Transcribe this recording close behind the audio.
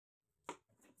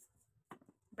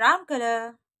brown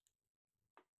color,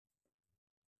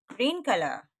 green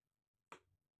color,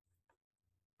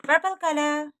 purple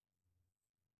color,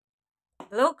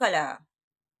 blue color,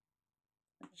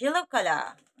 yellow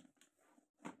color,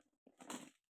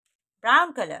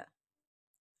 brown color.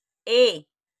 A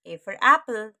for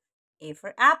apple, A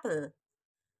for apple.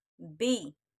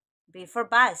 B for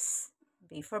bus,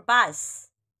 B for bus.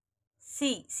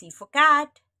 C for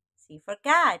cat, C for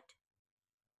cat.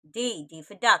 D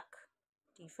for duck,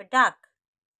 D for duck.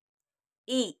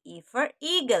 E for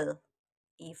eagle,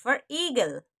 E for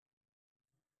eagle.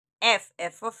 F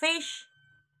for fish,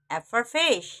 F for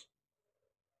fish.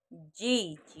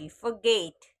 G for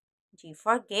gate, G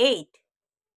for gate.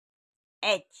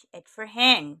 H for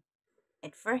hen,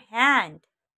 H for hand.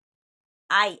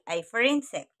 I for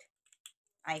insect,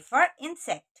 I for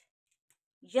insect.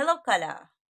 Yellow color.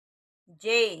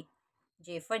 J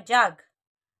for jug,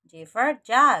 J for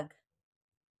jug.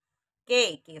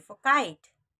 K for kite,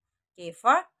 K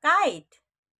for kite.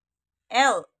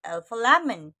 L for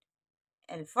lemon,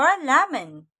 L for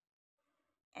lemon.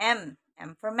 M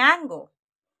for mango,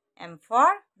 M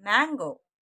for mango.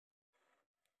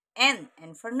 N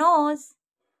for nose,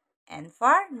 N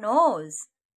for nose.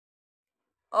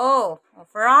 O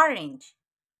for orange,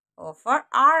 O for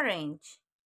orange.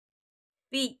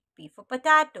 P for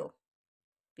potato,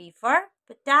 P for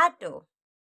potato.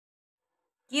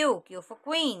 Q for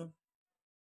queen,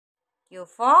 Q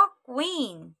for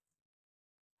queen.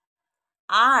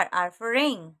 R for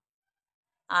ring,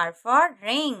 R for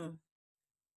ring.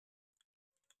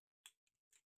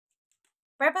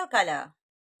 Purple color.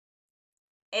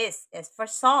 S for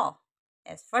saw,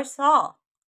 S for saw.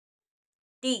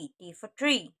 T for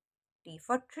tree, T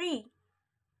for tree.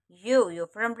 U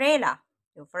for umbrella,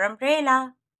 U for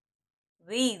umbrella.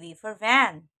 V for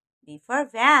van, V for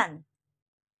van.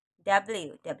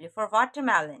 W for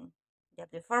watermelon,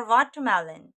 W for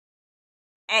watermelon.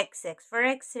 X for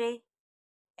x-ray,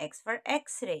 X for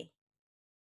x-ray.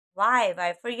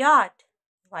 Y for yacht,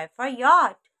 Y for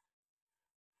yacht.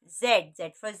 Z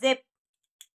for zip,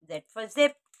 Z for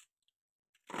zip.